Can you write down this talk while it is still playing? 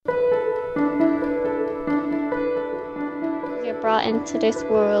brought into this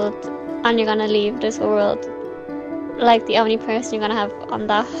world and you're gonna leave this world. Like, the only person you're gonna have on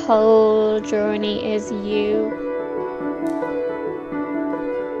that whole journey is you.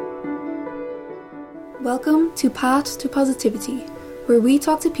 Welcome to Path to Positivity, where we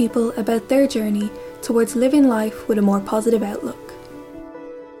talk to people about their journey towards living life with a more positive outlook.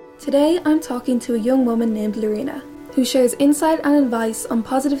 Today I'm talking to a young woman named Lorena, who shares insight and advice on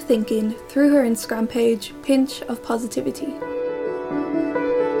positive thinking through her Instagram page, Pinch of Positivity.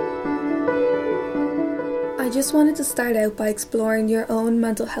 I just wanted to start out by exploring your own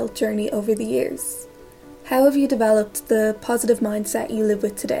mental health journey over the years. How have you developed the positive mindset you live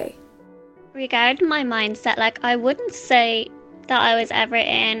with today? Regarding my mindset, I wouldn't say that I was ever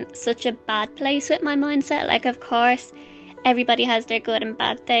in such a bad place with my mindset. Of course, everybody has their good and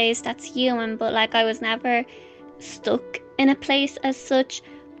bad days, that's human, but I was never stuck in a place as such.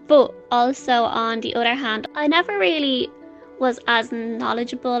 But also, on the other hand, I never really was as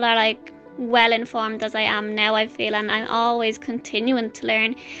knowledgeable or well informed as I am now, I feel, and I'm always continuing to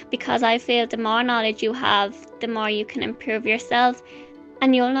learn, because I feel the more knowledge you have, the more you can improve yourself,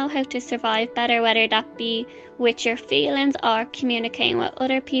 and you'll know how to survive better, whether that be with your feelings or communicating with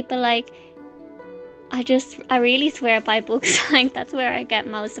other people. I really swear by books. That's where I get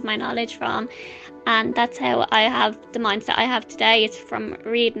most of my knowledge from, and that's how I have the mindset I have today. It's from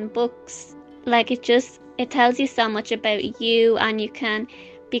reading books. It tells you so much about you, and you can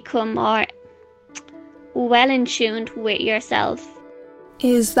become more well in tune with yourself.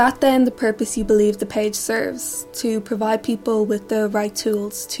 Is that then the purpose you believe the page serves, to provide people with the right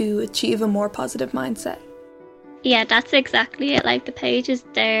tools to achieve a more positive mindset? Yeah, that's exactly it. The page is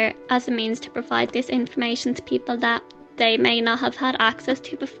there as a means to provide this information to people that they may not have had access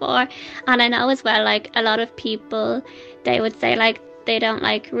to before. And I know as well, a lot of people, they would say they don't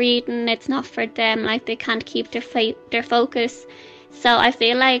like reading, it's not for them, they can't keep their focus. So I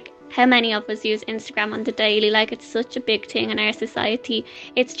feel how many of us use Instagram on the daily, it's such a big thing in our society.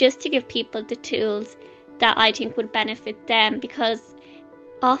 It's just to give people the tools that I think would benefit them, because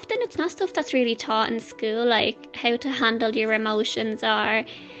often it's not stuff that's really taught in school, how to handle your emotions or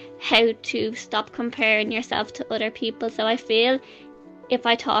how to stop comparing yourself to other people. So I feel if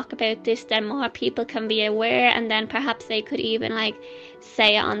I talk about this, then more people can be aware, and then perhaps they could even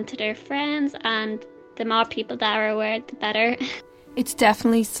say it on to their friends, and the more people that are aware, the better. It's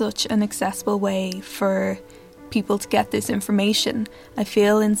definitely such an accessible way for people to get this information. I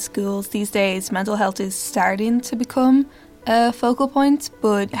feel in schools these days mental health is starting to become a focal point,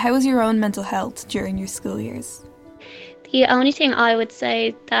 but how was your own mental health during your school years? The only thing I would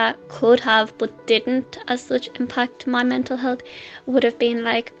say that could have but didn't as such impact my mental health would have been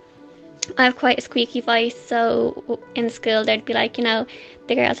I have quite a squeaky voice, so in school there'd be the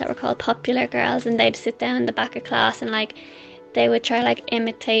girls that were called popular girls, and they'd sit down in the back of class and they would try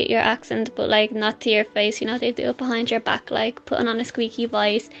imitate your accent, but not to your face, they'd do it behind your back, putting on a squeaky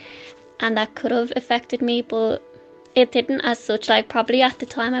voice, and that could have affected me, but it didn't as such. Probably at the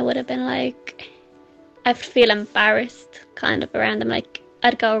time I would have been I'd feel embarrassed kind of around them,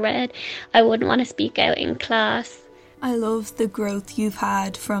 I'd go red, I wouldn't want to speak out in class. I love the growth you've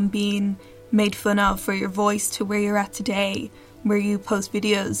had from being made fun of for your voice to where you're at today, where you post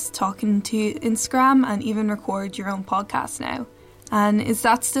videos talking to Instagram and even record your own podcast now. And is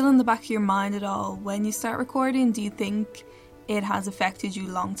that still in the back of your mind at all when you start recording? Do you think it has affected you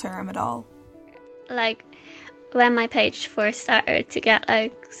long term at all? When my page first started to get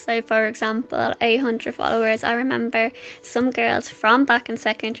say for example 800 followers, I remember some girls from back in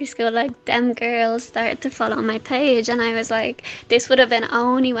secondary school, them girls started to follow my page, and I was this would have been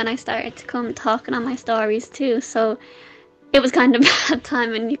only when I started to come talking on my stories too, so it was kind of bad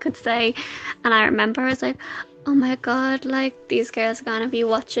timing, you could say. And I remember I was oh my god, these girls are gonna be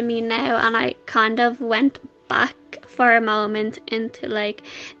watching me now, and I kind of went back for a moment into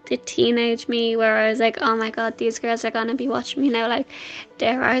the teenage me, where I was oh my god, these girls are gonna be watching me now,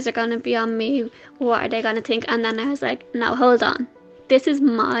 their eyes are gonna be on me, what are they gonna think? And then I was no, hold on, this is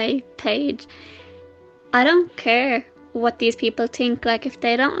my page, I don't care what these people think. If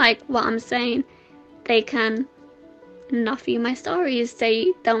they don't like what I'm saying, they can not view my stories,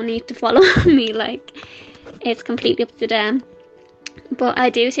 they don't need to follow me, it's completely up to them. But I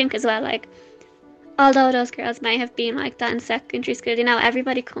do think as well, although those girls may have been like that in secondary school,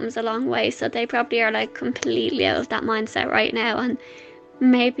 everybody comes a long way, so they probably are completely out of that mindset right now, and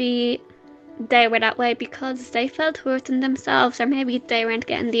maybe they were that way because they felt hurt in themselves, or maybe they weren't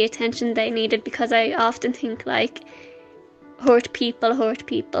getting the attention they needed, because I often think hurt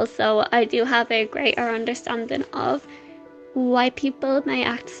people, so I do have a greater understanding of why people may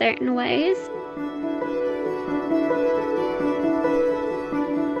act certain ways.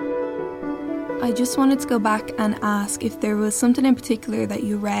 I just wanted to go back and ask if there was something in particular that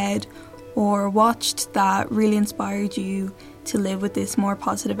you read or watched that really inspired you to live with this more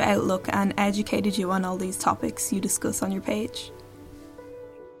positive outlook and educated you on all these topics you discuss on your page.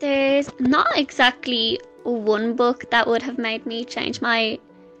 There's not exactly one book that would have made me change my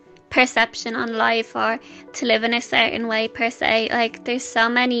perception on life or to live in a certain way per se. Like, there's so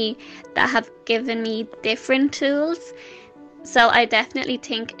many that have given me different tools. So I definitely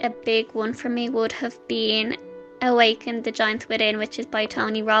think a big one for me would have been Awaken the Giant Within, which is by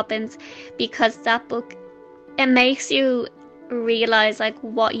Tony Robbins, because that book, it makes you realize like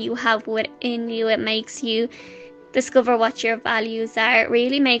what you have within you. It makes you discover what your values are. It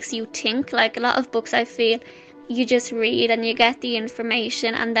really makes you think. Like, a lot of books, I feel you just read and you get the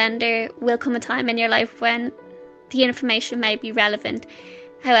information, and then there will come a time in your life when the information may be relevant.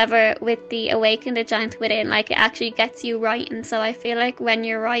 However, with the Awaken the Giant Within, like, it actually gets you writing. So I feel like when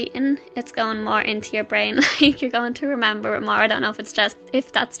you're writing, it's going more into your brain. Like, you're going to remember it more. I don't know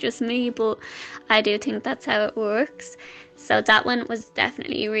if that's just me, but I do think that's how it works. So that one was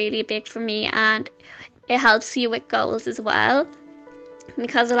definitely really big for me, and it helps you with goals as well.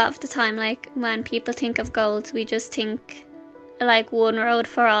 Because a lot of the time, like, when people think of goals, we just think like one road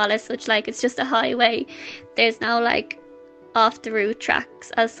for all as such. Like, it's just a highway. There's no like off the route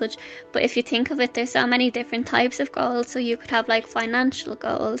tracks as such. But if you think of it, there's so many different types of goals. So you could have like financial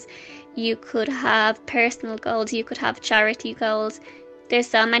goals, you could have personal goals, you could have charity goals. There's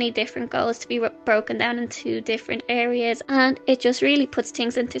so many different goals to be broken down into different areas, and it just really puts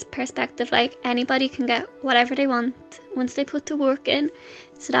things into perspective. Like, anybody can get whatever they want once they put the work in.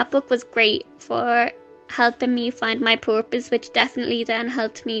 So that book was great for helping me find my purpose, which definitely then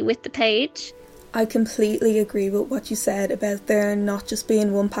helped me with the page. I completely agree with what you said about there not just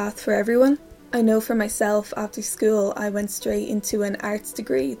being one path for everyone. I know for myself, after school, I went straight into an arts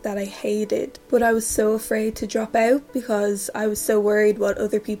degree that I hated, but I was so afraid to drop out because I was so worried what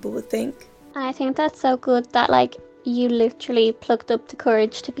other people would think. I think that's so good that, like, you literally plucked up the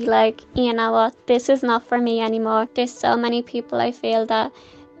courage to be like, you know what, this is not for me anymore. There's so many people, I feel, that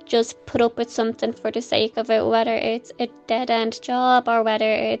just put up with something for the sake of it, whether it's a dead-end job or whether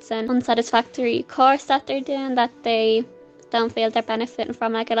it's an unsatisfactory course that they're doing that they don't feel they're benefiting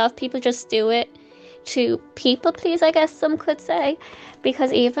from. Like, a lot of people just do it to people please, I guess some could say,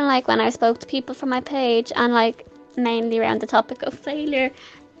 because even like when I spoke to people from my page and like mainly around the topic of failure,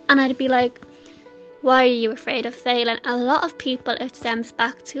 and I'd be like, why are you afraid of failing? A lot of people, it stems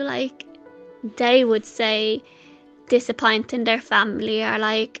back to like, they would say disappointing their family, or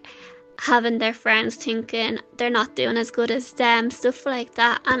like having their friends thinking they're not doing as good as them, stuff like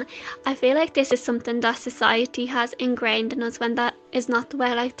that. And I feel like this is something that society has ingrained in us when that is not the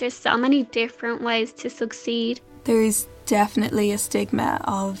way. Like, there's so many different ways to succeed. There's definitely a stigma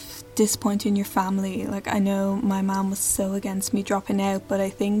of disappointing your family. Like, I know my mum was so against me dropping out, but I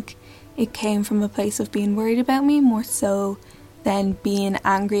think it came from a place of being worried about me more so than being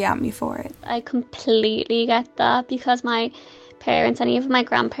angry at me for it. I completely get that, because my parents and even my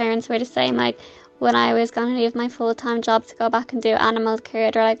grandparents were the same. Like, when I was going to leave my full-time job to go back and do animal care,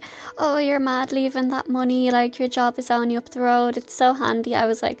 they're like, oh, you're mad leaving that money, like, your job is only up the road, it's so handy. I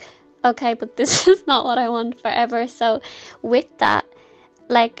was like, okay, but this is not what I want forever. So with that,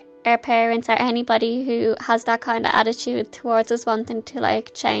 like, our parents or anybody who has that kind of attitude towards us wanting to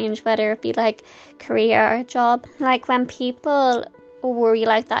like change, whether it be like career or job, like when people worry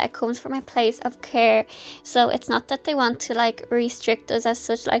like that, it comes from a place of care. So it's not that they want to like restrict us as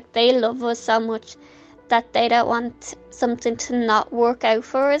such. Like, they love us so much that they don't want something to not work out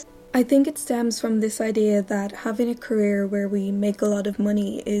for us. I think it stems from this idea that having a career where we make a lot of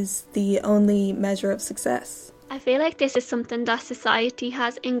money is the only measure of success. I feel like this is something that society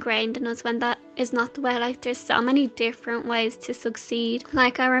has ingrained in us when that is not the way. Like, there's so many different ways to succeed.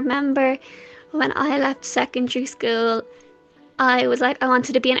 Like, I remember when I left secondary school, I was like, I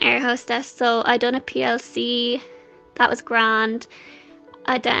wanted to be an air hostess. So I done a PLC, that was grand.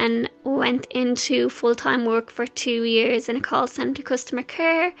 I then went into full-time work for 2 years in a call centre customer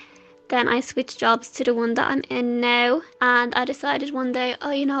care. Then I switched jobs to the one that I'm in now, and I decided one day,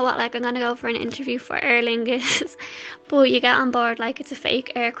 oh, you know what, like, I'm going to go for an interview for Aer Lingus. But you get on board, like, it's a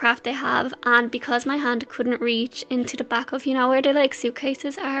fake aircraft they have, and because my hand couldn't reach into the back of, you know, where the, like,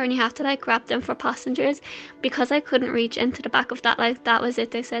 suitcases are, and you have to, like, grab them for passengers, because I couldn't reach into the back of that, like, that was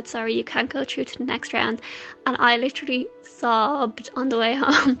it. They said, sorry, you can't go through to the next round, and I literally sobbed on the way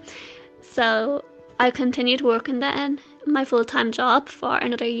home. So I continued working then, my full-time job, for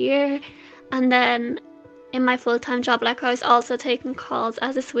another year, and then in my full-time job, like I was also taking calls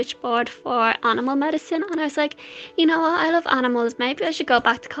as a switchboard for animal medicine, and I was like, you know what, I love animals, maybe I should go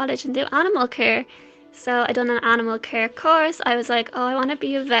back to college and do animal care. So I done an animal care course. I was like, oh, I want to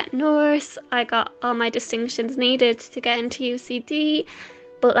be a vet nurse. I got all my distinctions needed to get into UCD,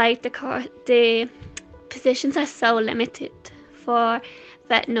 but like the positions are so limited for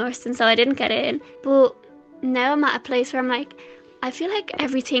vet nurse, and so I didn't get in. But now I'm at a place where I'm like, I feel like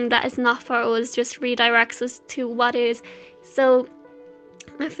everything that is not for us just redirects us to what is. So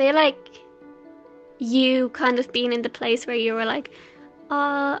I feel like you kind of being in the place where you were like,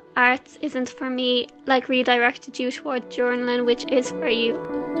 oh, arts isn't for me, like redirected you toward journaling, which is for you.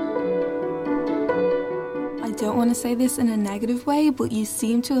 I don't want to say this in a negative way, but you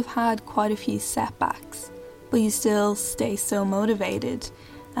seem to have had quite a few setbacks, but you still stay so motivated.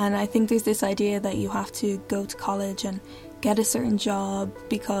 And I think there's this idea that you have to go to college and get a certain job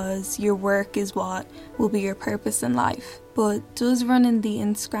because your work is what will be your purpose in life. But does running the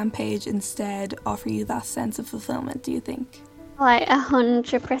Instagram page instead offer you that sense of fulfillment, do you think? I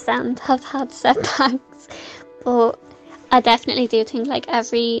 100% have had setbacks, but I definitely do think like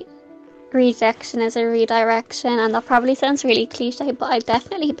every rejection is a redirection, and that probably sounds really cliche, but I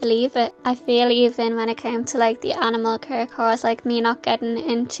definitely believe it. I feel even when it came to like the animal care course, like me not getting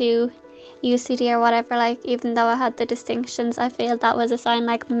into UCD or whatever, like even though I had the distinctions, I feel that was a sign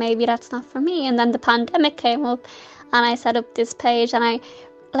like maybe that's not for me. And then the pandemic came up and I set up this page, and I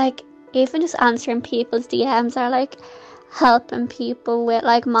like even just answering people's DMs are like helping people with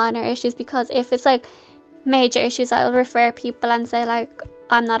like minor issues, because if it's like major issues I'll refer people and say like,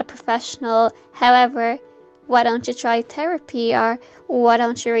 I'm not a professional, however, why don't you try therapy, or why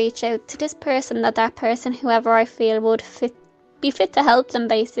don't you reach out to this person, that person, whoever I feel would be fit to help them,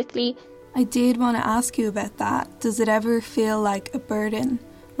 basically. I did want to ask you about that. Does it ever feel like a burden?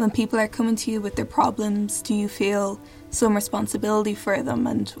 When people are coming to you with their problems, do you feel some responsibility for them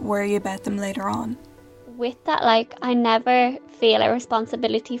and worry about them later on? With that, like, I never feel a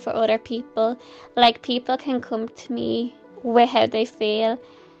responsibility for other people. Like, people can come to me with how they feel,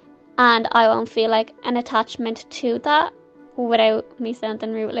 and I won't feel like an attachment to that, without me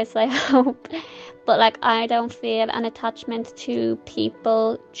sounding ruthless, I hope. But like, I don't feel an attachment to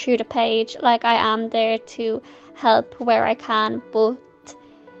people through the page. Like, I am there to help where I can, but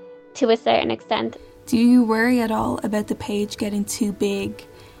to a certain extent. Do you worry at all about the page getting too big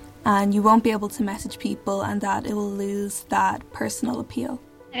and you won't be able to message people and that it will lose that personal appeal?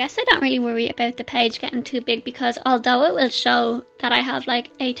 I guess I don't really worry about the page getting too big, because although it will show that I have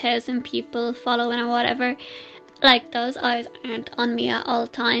like 8,000 people following or whatever, like those eyes aren't on me at all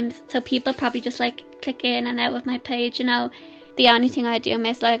times. So people probably just like click in and out of my page, you know. The only thing I do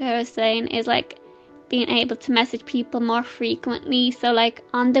miss, like I was saying, is like being able to message people more frequently. So like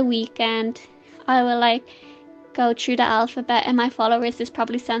on the weekend I will like go through the alphabet and my followers, this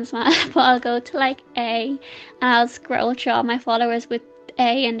probably sounds mad, but I'll go to like A and I'll scroll through all my followers with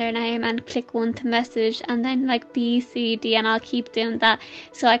A in their name and click one to message, and then like B, C, D, and I'll keep doing that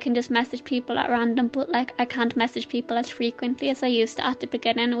so I can just message people at random. But like, I can't message people as frequently as I used to at the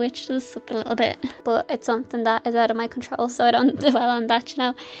beginning, which does suck a little bit, but it's something that is out of my control, so I don't dwell on that, you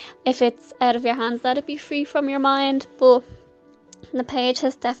know. If it's out of your hands, let it be free from your mind. But the page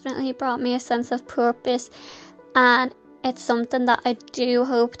has definitely brought me a sense of purpose, and it's something that I do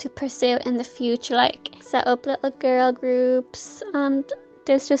hope to pursue in the future, like set up little girl groups, and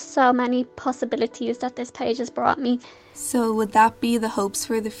there's just so many possibilities that this page has brought me. So would that be the hopes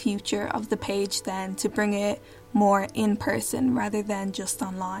for the future of the page then, to bring it more in person rather than just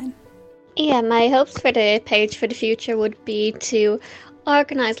online? Yeah, my hopes for the page for the future would be to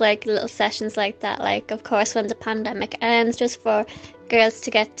organise like little sessions like that, like of course when the pandemic ends, just for girls to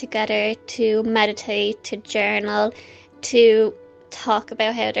get together, to meditate, to journal, to talk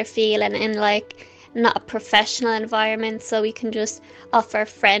about how they're feeling in like not a professional environment, so we can just offer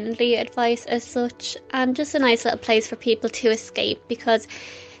friendly advice as such, and just a nice little place for people to escape, because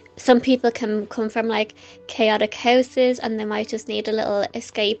some people can come from like chaotic houses and they might just need a little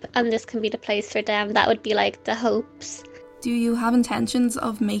escape, and this can be the place for them. That would be like the hopes. Do you have intentions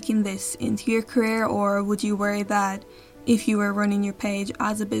of making this into your career, or would you worry that if you were running your page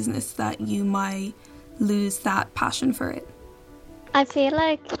as a business that you might lose that passion for it? I feel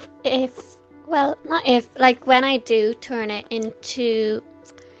like when I do turn it into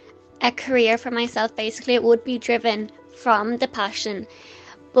a career for myself, basically it would be driven from the passion.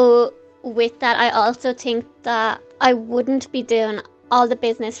 But with that, I also think that I wouldn't be doing all the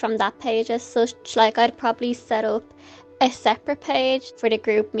business from that page as such. Like, I'd probably set up a separate page for the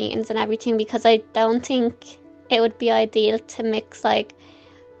group meetings and everything, because I don't think it would be ideal to mix like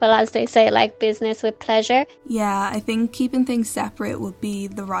well, as they say, like business with pleasure. Yeah, I think keeping things separate would be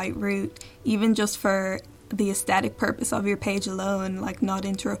the right route, even just for the aesthetic purpose of your page alone, like not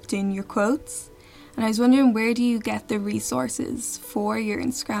interrupting your quotes. And I was wondering, where do you get the resources for your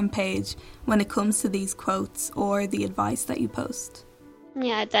Instagram page when it comes to these quotes or the advice that you post?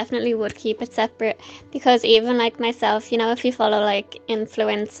 Yeah, I definitely would keep it separate, because even like myself, you know, if you follow like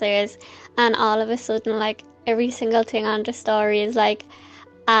influencers and all of a sudden like every single thing on the story is like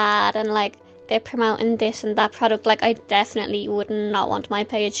ad and like they're promoting this and that product, like I definitely would not want my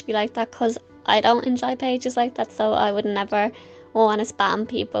page to be like that, because I don't enjoy pages like that. So I would never want to spam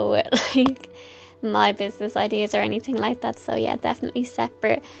people with like my business ideas or anything like that. So yeah, definitely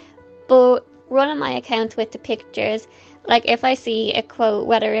separate. But running my account with the pictures, like if I see a quote,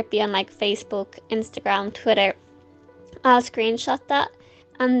 whether it be on like Facebook, Instagram, Twitter, I'll screenshot that.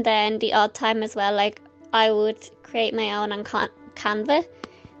 And then the odd time as well, like I would create my own on Canva.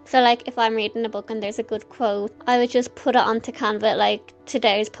 So like if I'm reading a book and there's a good quote, I would just put it onto Canva. Like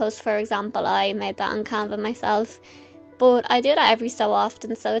today's post, for example, I made that on Canva myself. But I do that every so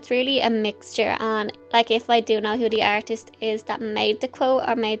often, so it's really a mixture. And like if I do know who the artist is that made the quote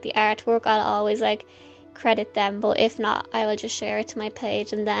or made the artwork, I'll always like credit them. But if not, I will just share it to my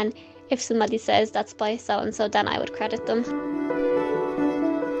page, and then if somebody says that's by so and so, then I would credit them.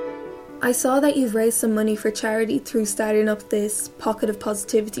 I saw that you've raised some money for charity through starting up this Pocket of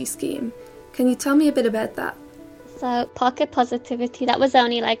Positivity scheme. Can you tell me a bit about that? So Pocket Positivity, that was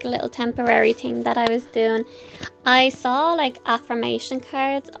only like a little temporary thing that I was doing. I saw like affirmation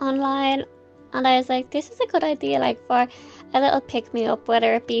cards online and I was like, this is a good idea, like for a little pick-me-up,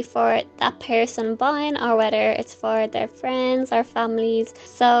 whether it be for that person buying or whether it's for their friends or families.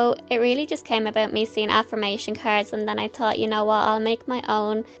 So it really just came about me seeing affirmation cards, and then I thought, you know what, I'll make my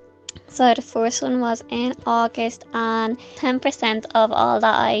own. So the first one was in August, and 10% of all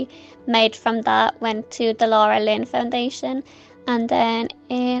that I made from that went to the Laura Lynn Foundation. And then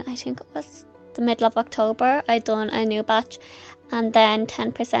in, I think it was the middle of October, I done a new batch, and then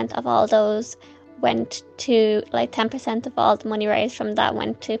 10% of all those went to, like 10% of all the money raised from that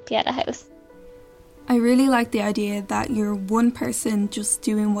went to Pieta House. I really like the idea that you're one person just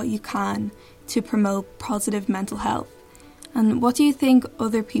doing what you can to promote positive mental health. And what do you think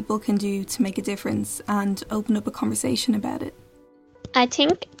other people can do to make a difference and open up a conversation about it? I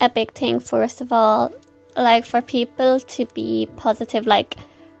think a big thing, first of all, like for people to be positive, like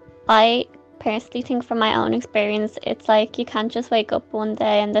I personally think from my own experience, it's like you can't just wake up one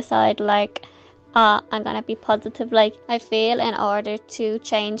day and decide like, I'm gonna be positive. Like I feel in order to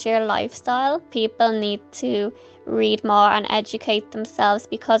change your lifestyle, people need to read more and educate themselves,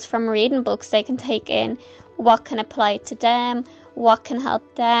 because from reading books they can take in what can apply to them, what can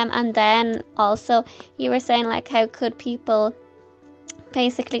help them. And then also you were saying like how could people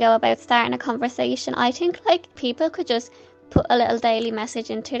basically go about starting a conversation. I think like people could just put a little daily message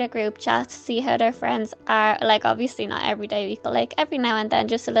into the group chat to see how their friends are. Like obviously not every day, but like every now and then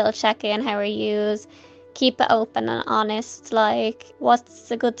just a little check-in. How are you? Keep it open and honest. Like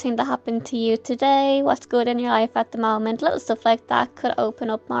what's a good thing that happened to you today? What's good in your life at the moment? Little stuff like that could open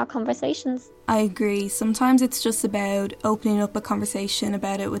up more conversations. I agree. Sometimes it's just about opening up a conversation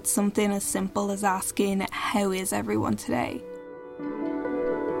about it with something as simple as asking, how is everyone today?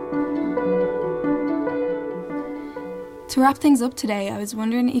 To wrap things up today, I was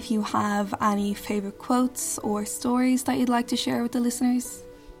wondering if you have any favourite quotes or stories that you'd like to share with the listeners?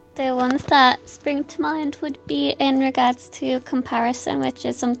 The ones that spring to mind would be in regards to comparison, which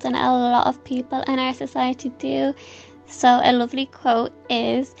is something a lot of people in our society do. So a lovely quote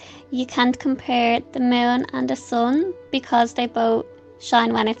is, you can't compare the moon and the sun because they both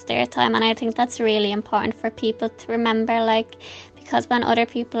shine when it's their time. And I think that's really important for people to remember, like, because when other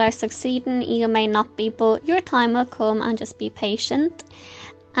people are succeeding, you may not be, but your time will come, and just be patient.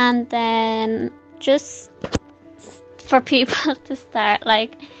 And then just for people to start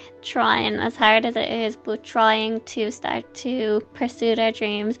like trying, as hard as it is, but trying to start to pursue their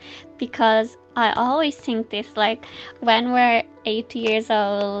dreams, because I always think this, like when we're 80 years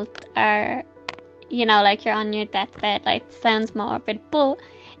old, or you know, like you're on your deathbed, like sounds morbid, but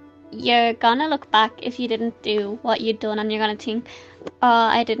you're gonna look back if you didn't do what you'd done, and you're gonna think, oh,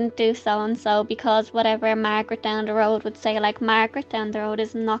 I didn't do so and so, because whatever Margaret down the road would say, like Margaret down the road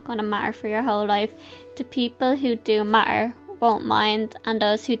is not gonna matter for your whole life. The people who do matter won't mind, and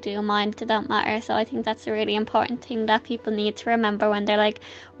those who do mind, they don't matter. So I think that's a really important thing that people need to remember when they're like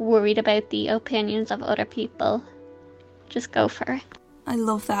worried about the opinions of other people. Just go for it. I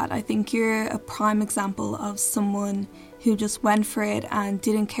love that. I think you're a prime example of someone who just went for it and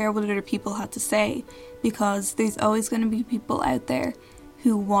didn't care what other people had to say, because there's always going to be people out there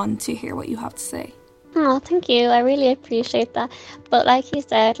who want to hear what you have to say. Oh, thank you. I really appreciate that. But like you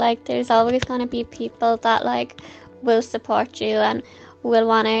said, like there's always going to be people that like will support you and will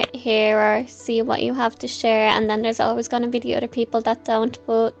want to hear or see what you have to share, and then there's always going to be the other people that don't,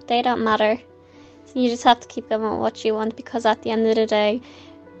 but they don't matter. So you just have to keep going with what you want, because at the end of the day,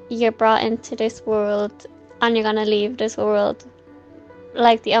 you're brought into this world and you're going to leave this world.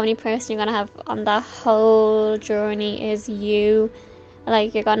 Like the only person you're going to have on that whole journey is you.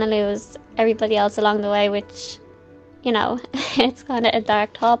 Like you're going to lose everybody else along the way, which, you know, it's kind of a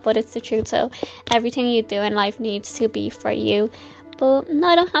dark thought, but it's the truth. So everything you do in life needs to be for you. But no,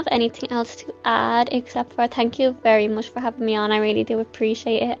 I don't have anything else to add except for thank you very much for having me on. I really do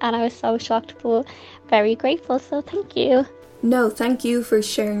appreciate it, and I was so shocked but very grateful, so thank you. No, thank you for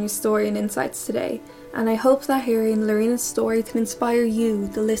sharing your story and insights today, and I hope that hearing Lorena's story can inspire you,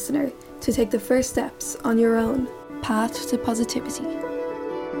 the listener, to take the first steps on your own path to positivity.